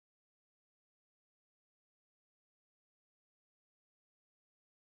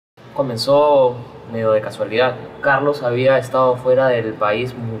Comenzó medio de casualidad. Carlos había estado fuera del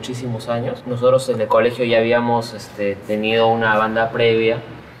país muchísimos años. Nosotros en el colegio ya habíamos tenido una banda previa.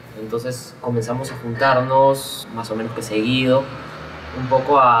 Entonces comenzamos a juntarnos más o menos que seguido, un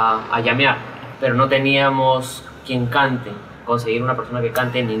poco a llamear. Pero no teníamos quien cante. Conseguir una persona que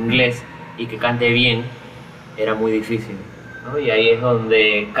cante en inglés y que cante bien era muy difícil, ¿no? Y ahí es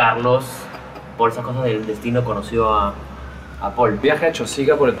donde Carlos, por esas cosas del destino, conoció a Paul. Viaje a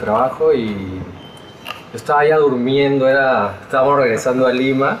Chosica por el trabajo y yo estaba ya durmiendo, estábamos regresando a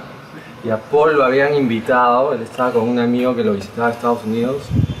Lima y a Paul lo habían invitado. Él estaba con un amigo que lo visitaba de Estados Unidos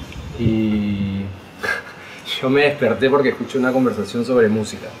y yo me desperté porque escuché una conversación sobre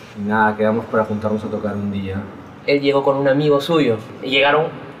música. Y nada, quedamos para juntarnos a tocar un día. Él llegó con un amigo suyo y llegaron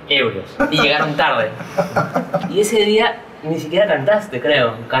ebrios y llegaron tarde. Y ese día ni siquiera cantaste,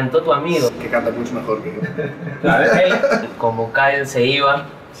 creo. Cantó tu amigo. Que canta mucho mejor que yo. Él, como Kyle se iba,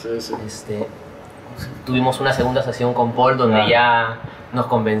 Sí. Tuvimos una segunda sesión con Paul donde ya nos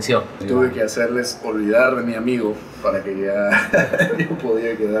convenció. Tuve que hacerles olvidar de mi amigo para que ya yo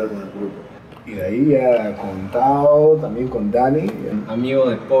podía quedar con el grupo. Y de ahí ya con Tao, también con Dani. Amigo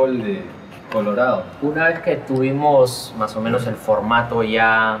de Paul de Colorado. Una vez que tuvimos más o menos el formato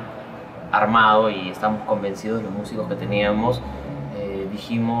ya armado y estamos convencidos de los músicos que teníamos,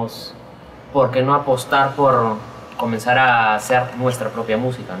 dijimos, ¿por qué no apostar por comenzar a hacer nuestra propia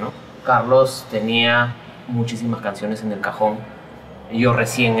música, ¿no? Carlos tenía muchísimas canciones en el cajón. Yo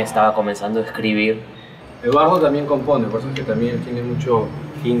recién estaba comenzando a escribir. Eduardo también compone, por eso es que también tiene mucho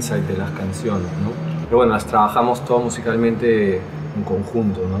insight de las canciones, ¿no? Pero bueno, las trabajamos todo musicalmente en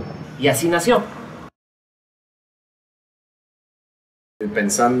conjunto, ¿no? Y así nació.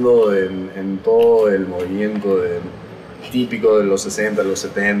 Pensando en todo el movimiento típico de los 60, los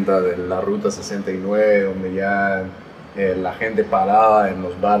 70, de la Ruta 69, donde ya la gente paraba en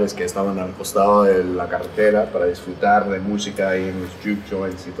los bares que estaban al costado de la carretera para disfrutar de música y en los juke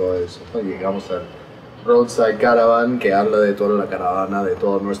joints y todo eso. Llegamos al Roadside Caravan, que habla de toda la caravana, de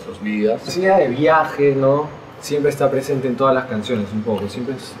todas nuestras vidas. La idea de viaje, ¿no? Siempre está presente en todas las canciones un poco,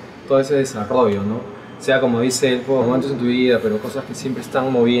 siempre es todo ese desarrollo, ¿no? Sea como dice él, momentos en tu vida, pero cosas que siempre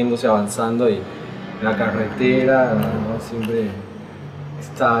están moviéndose, avanzando y la carretera, ¿no? Siempre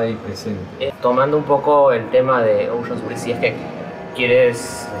está ahí presente. Tomando un poco el tema de Ocean's Breeze, si es que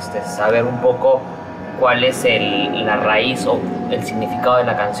quieres saber un poco cuál es la raíz o el significado de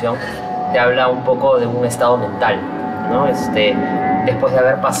la canción, te habla un poco de un estado mental, ¿no? Después de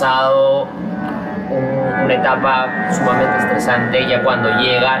haber pasado una etapa sumamente estresante, ya cuando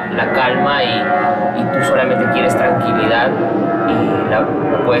llega la calma y tú solamente quieres tranquilidad, y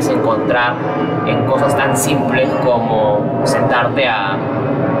lo puedes encontrar en cosas tan simples como sentarte a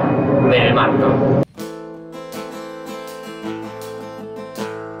ver el mar, ¿no?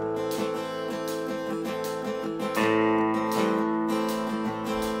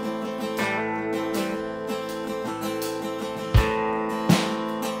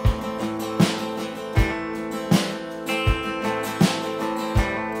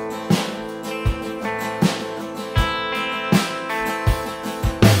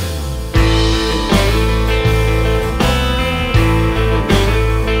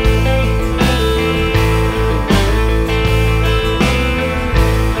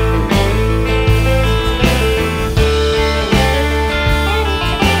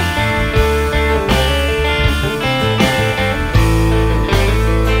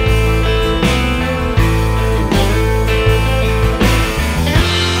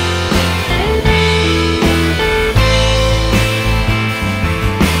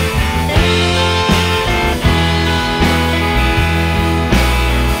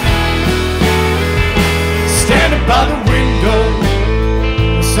 By the window,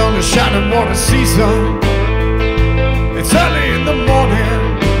 the sun is shining, water season. It's early in the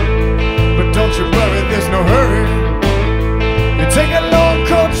morning, but don't you worry, there's no hurry. You take a long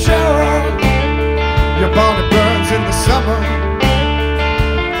cold shower, your body burns in the summer.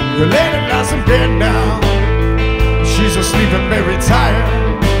 Your lady lies in bed now, she's asleep and very tired.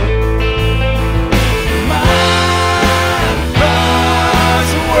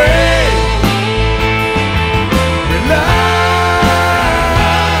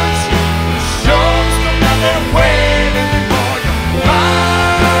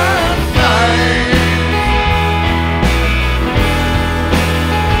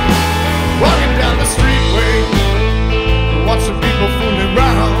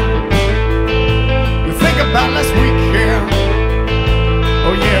 About last weekend,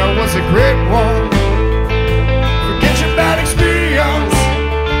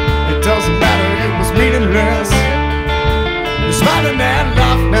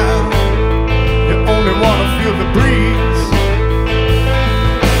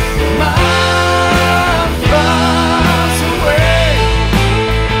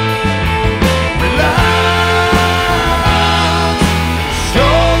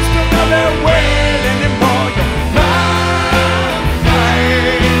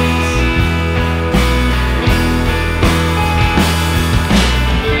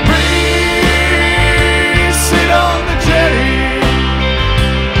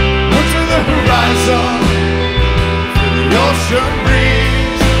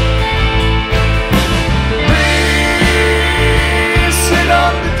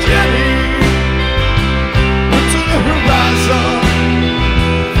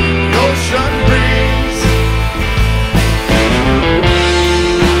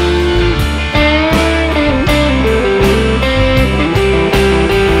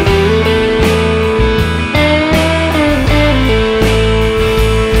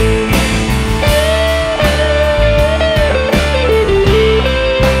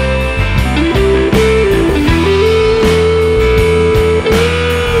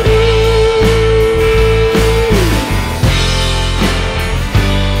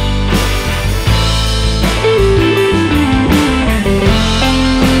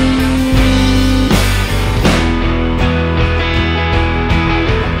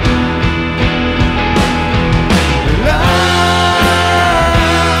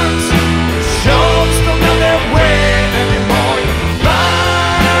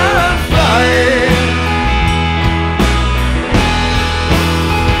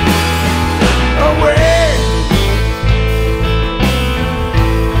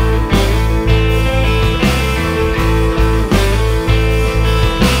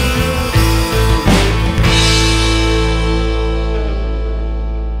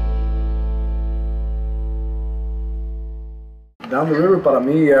 Down the River para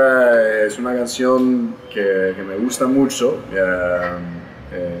mí es una canción que me gusta mucho,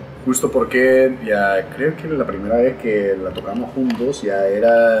 justo porque ya creo que la primera vez que la tocamos juntos ya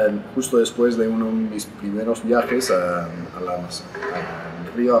era justo después de uno de mis primeros viajes al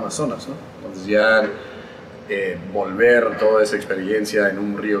río Amazonas, ¿no? Entonces ya volver toda esa experiencia en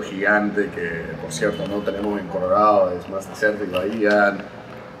un río gigante que por cierto no tenemos en Colorado, es más desértico ahí, ya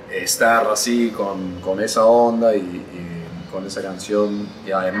estar así con esa onda y con esa canción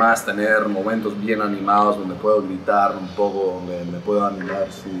y además tener momentos bien animados donde puedo gritar un poco, donde me puedo animar,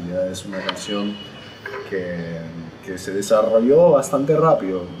 sí, ya es una canción que se desarrolló bastante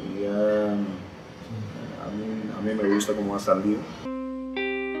rápido y a mí me gusta cómo ha salido.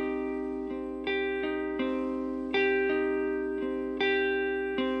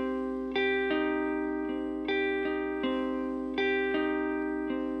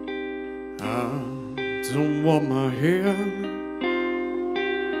 I don't want my hair,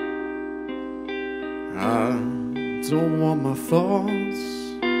 I don't want my thoughts,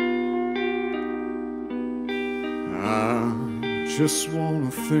 I just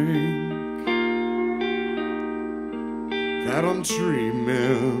wanna think that I'm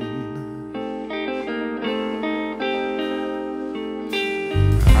dreaming.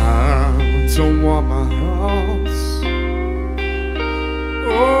 I don't want my house,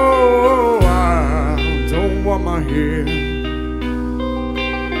 oh, I don't want my hair,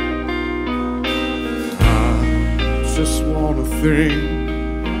 I just wanna think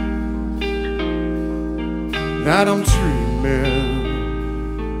that I'm dreaming,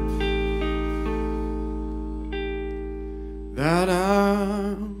 that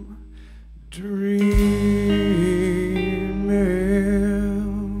I'm dreaming.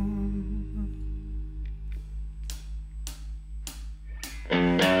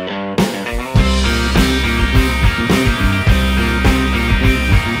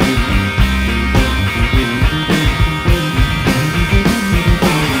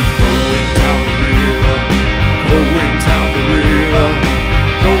 Going down the river,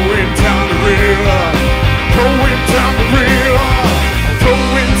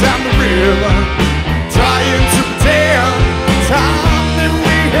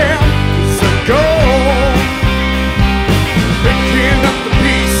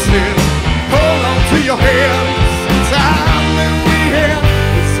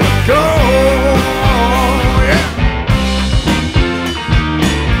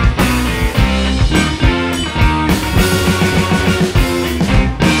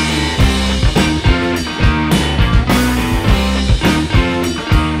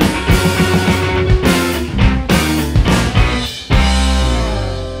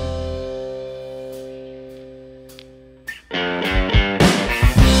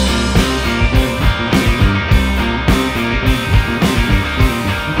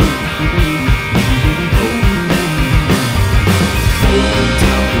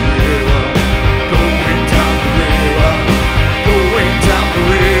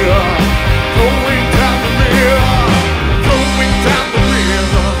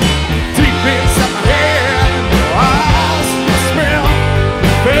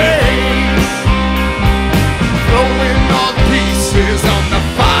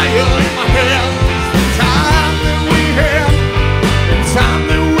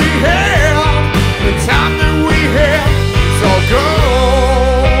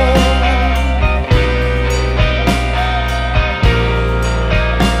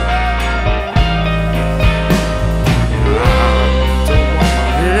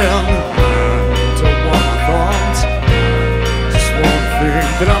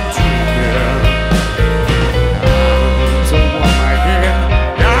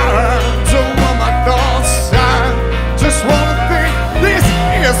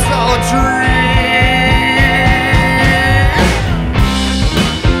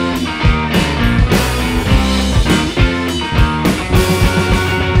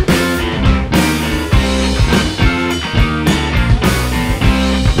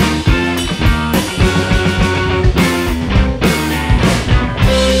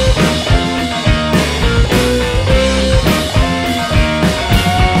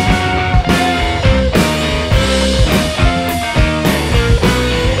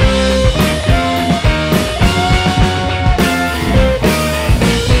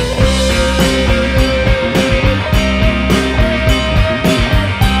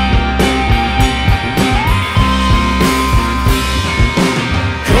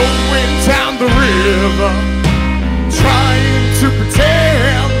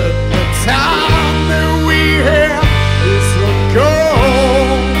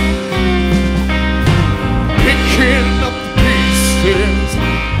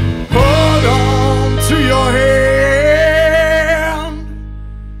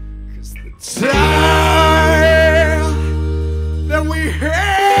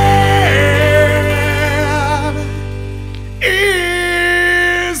 hand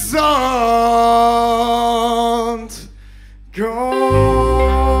isn't gone.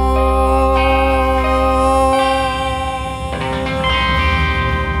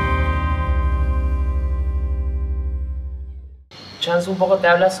 Chance un poco te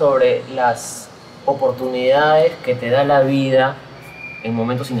habla sobre las oportunidades que te da la vida en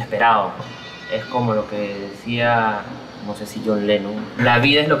momentos inesperados. Es como lo que decía, no sé si John Lennon, la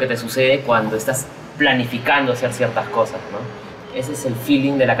vida es lo que te sucede cuando estás planificando hacer ciertas cosas, ¿no? Ese es el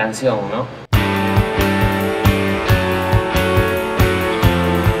feeling de la canción, ¿no?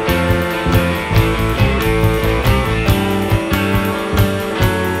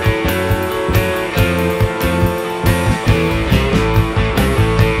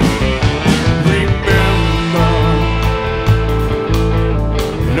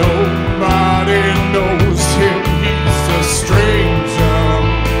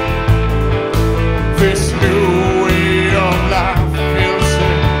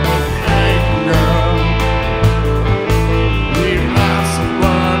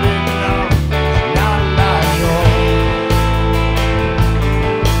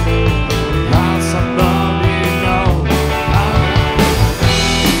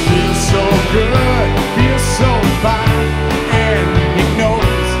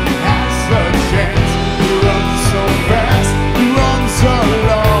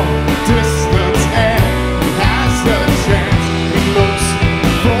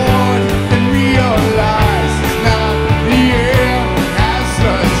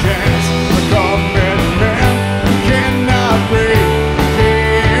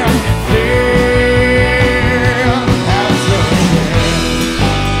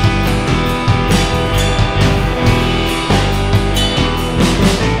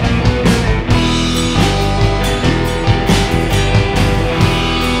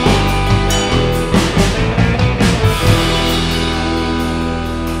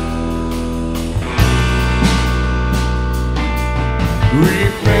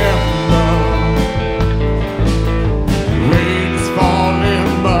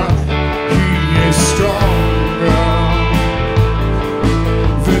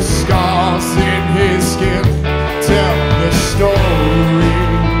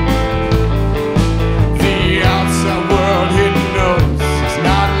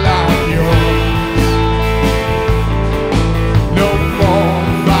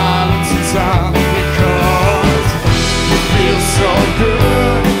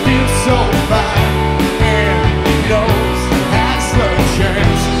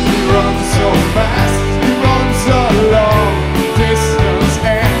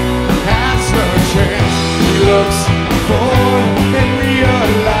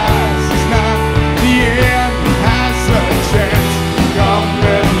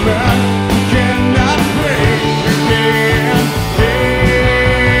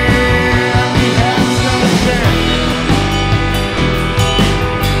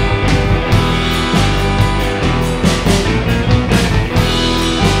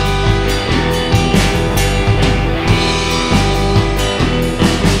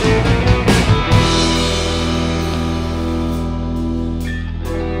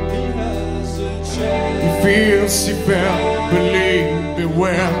 Feels he felt, believe me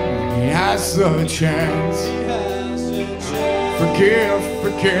when he has a chance. Forgive,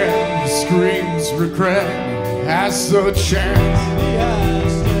 forget, he screams regret, he has a chance.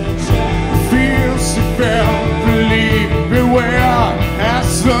 Feels he felt, believe me when he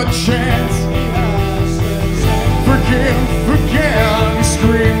has a chance. Forgive, forget, he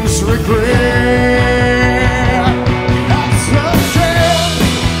screams regret.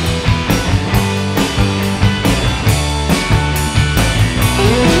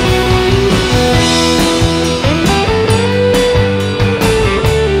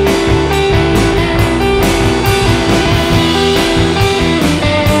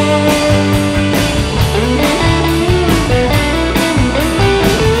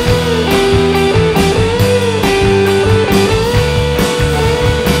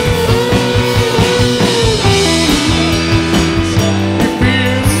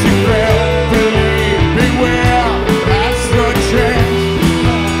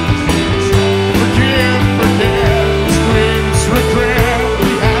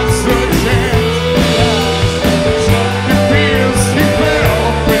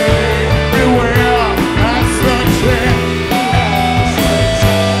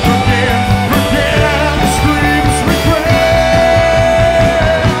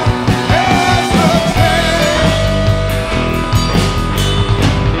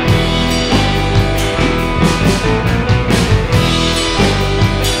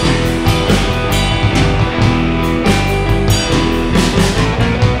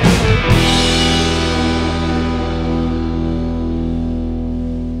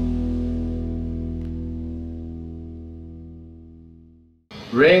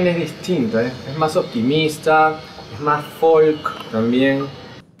 Rain es distinta, es más optimista, es más folk también.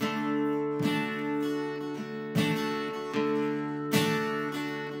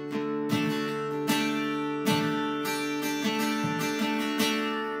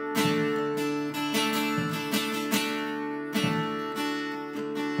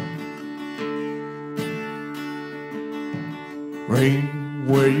 Rain,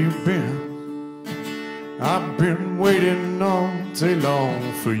 where you been? I've been waiting all day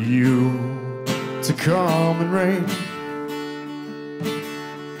long for you to come and rain.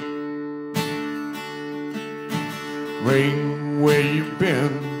 Rain, where you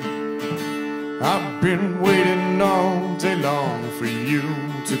been? I've been waiting all day long for you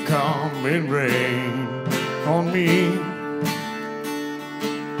to come and rain on me.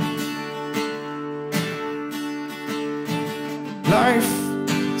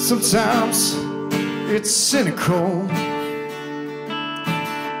 Life, sometimes it's cynical.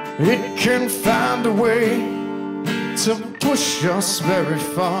 It can find a way to push us very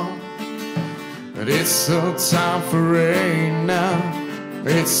far. But it's a time for rain now.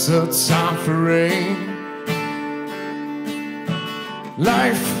 It's a time for rain.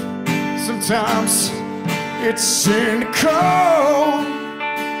 Life, sometimes it's cynical,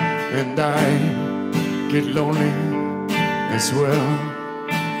 and I get lonely as well.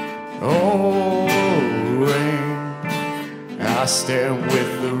 Oh, rain, I stand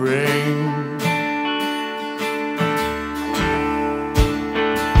with the rain.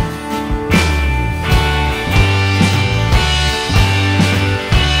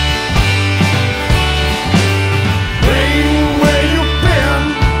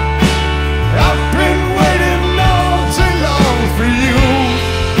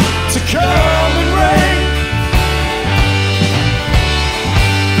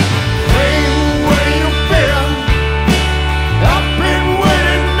 I've been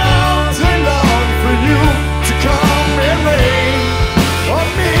waiting all day long.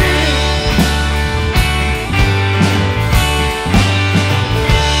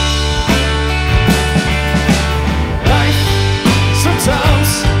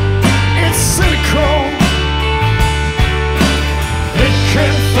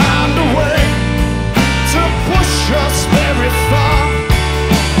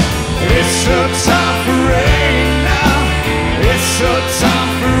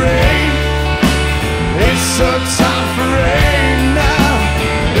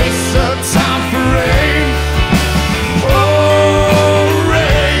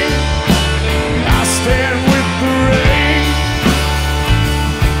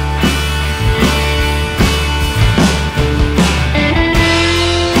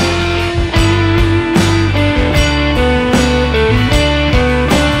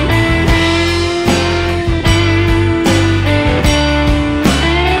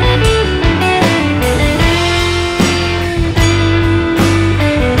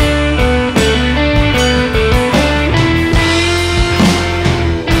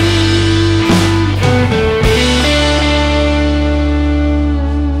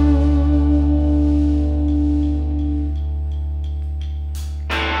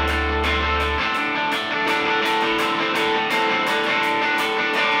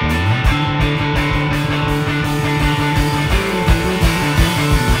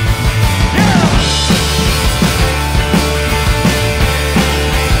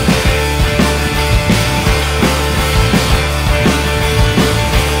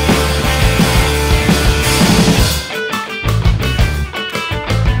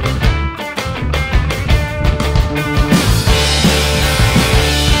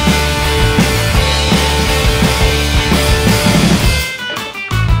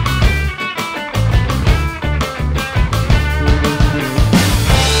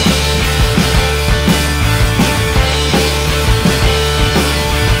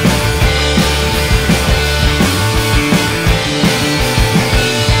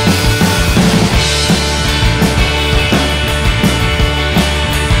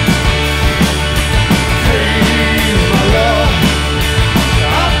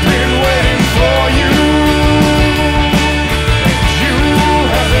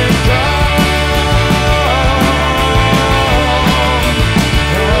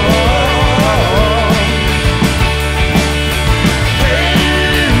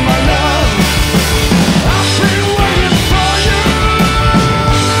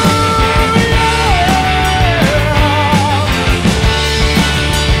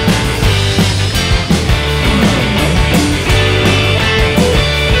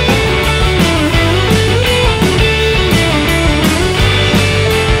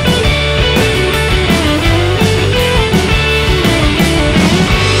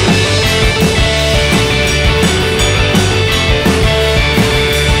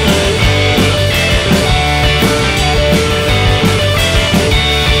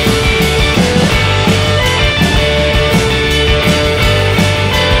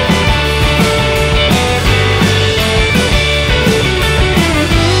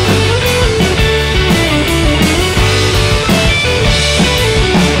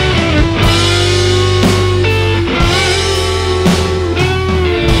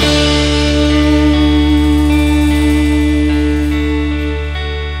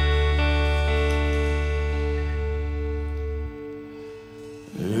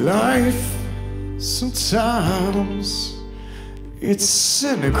 Sometimes it's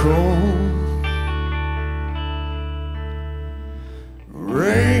cynical.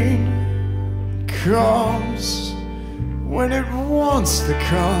 Rain comes when it wants to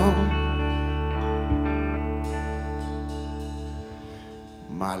come.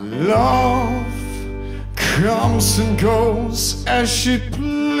 My love comes and goes as she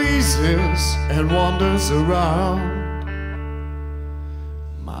pleases and wanders around.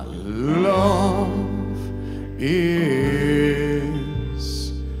 My love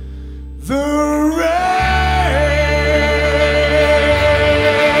is the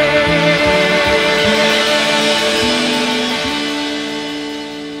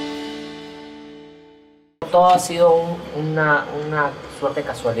Todo ha sido una suerte de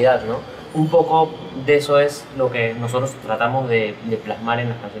casualidad, ¿no? Un poco de eso es lo que nosotros tratamos de plasmar en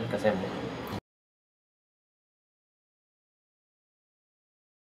las canciones que hacemos.